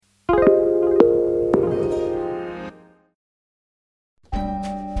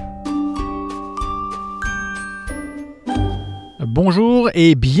Bonjour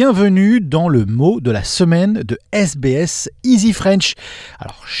et bienvenue dans le mot de la semaine de SBS Easy French.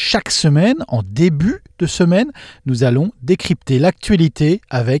 Alors chaque semaine, en début de semaine, nous allons décrypter l'actualité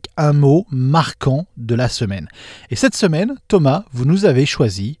avec un mot marquant de la semaine. Et cette semaine, Thomas, vous nous avez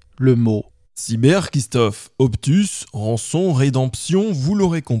choisi le mot Cyber, Christophe, obtus, rançon, rédemption, vous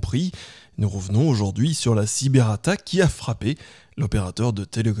l'aurez compris. Nous revenons aujourd'hui sur la cyberattaque qui a frappé l'opérateur de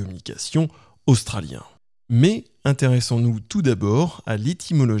télécommunications australien. Mais intéressons-nous tout d'abord à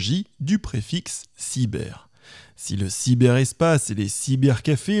l'étymologie du préfixe cyber. Si le cyberespace et les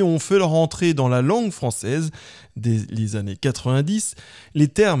cybercafés ont fait leur entrée dans la langue française dès les années 90, les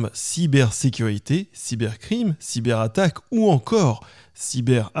termes cybersécurité, cybercrime, cyberattaque ou encore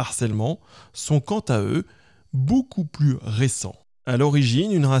cyberharcèlement sont quant à eux beaucoup plus récents. À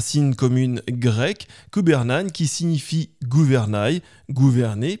l'origine, une racine commune grecque, kubernan, qui signifie gouvernail,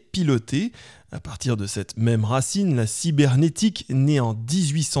 gouverner, piloter. À partir de cette même racine, la cybernétique naît en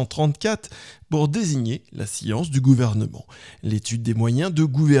 1834 pour désigner la science du gouvernement, l'étude des moyens de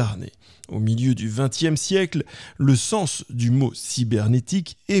gouverner. Au milieu du XXe siècle, le sens du mot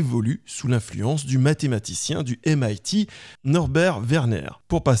cybernétique évolue sous l'influence du mathématicien du MIT, Norbert Werner,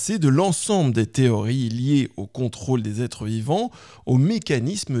 pour passer de l'ensemble des théories liées au contrôle des êtres vivants aux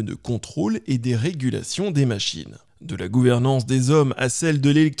mécanismes de contrôle et des régulations des machines. De la gouvernance des hommes à celle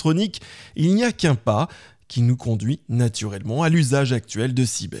de l'électronique, il n'y a qu'un pas qui nous conduit naturellement à l'usage actuel de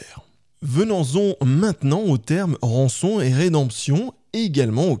cyber. Venons-en maintenant aux termes rançon et rédemption,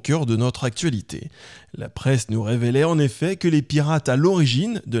 également au cœur de notre actualité. La presse nous révélait en effet que les pirates à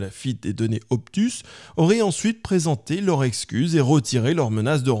l'origine de la fuite des données Optus auraient ensuite présenté leurs excuses et retiré leurs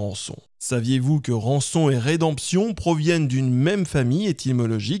menaces de rançon. Saviez-vous que rançon et rédemption proviennent d'une même famille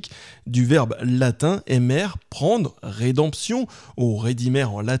étymologique du verbe latin emer, prendre, rédemption, ou redimer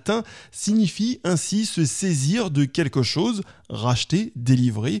en latin, signifie ainsi se saisir de quelque chose, racheter,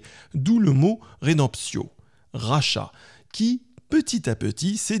 délivrer, d'où le mot redemptio, rachat, qui petit à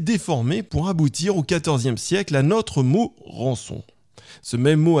petit s'est déformé pour aboutir au XIVe siècle à notre mot rançon. Ce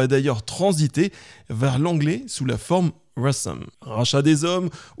même mot a d'ailleurs transité vers l'anglais sous la forme ransom. Rachat des hommes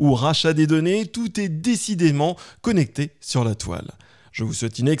ou rachat des données, tout est décidément connecté sur la toile. Je vous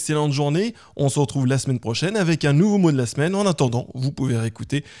souhaite une excellente journée, on se retrouve la semaine prochaine avec un nouveau mot de la semaine. En attendant, vous pouvez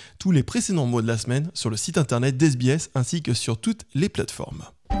réécouter tous les précédents mots de la semaine sur le site internet d'SBS ainsi que sur toutes les plateformes.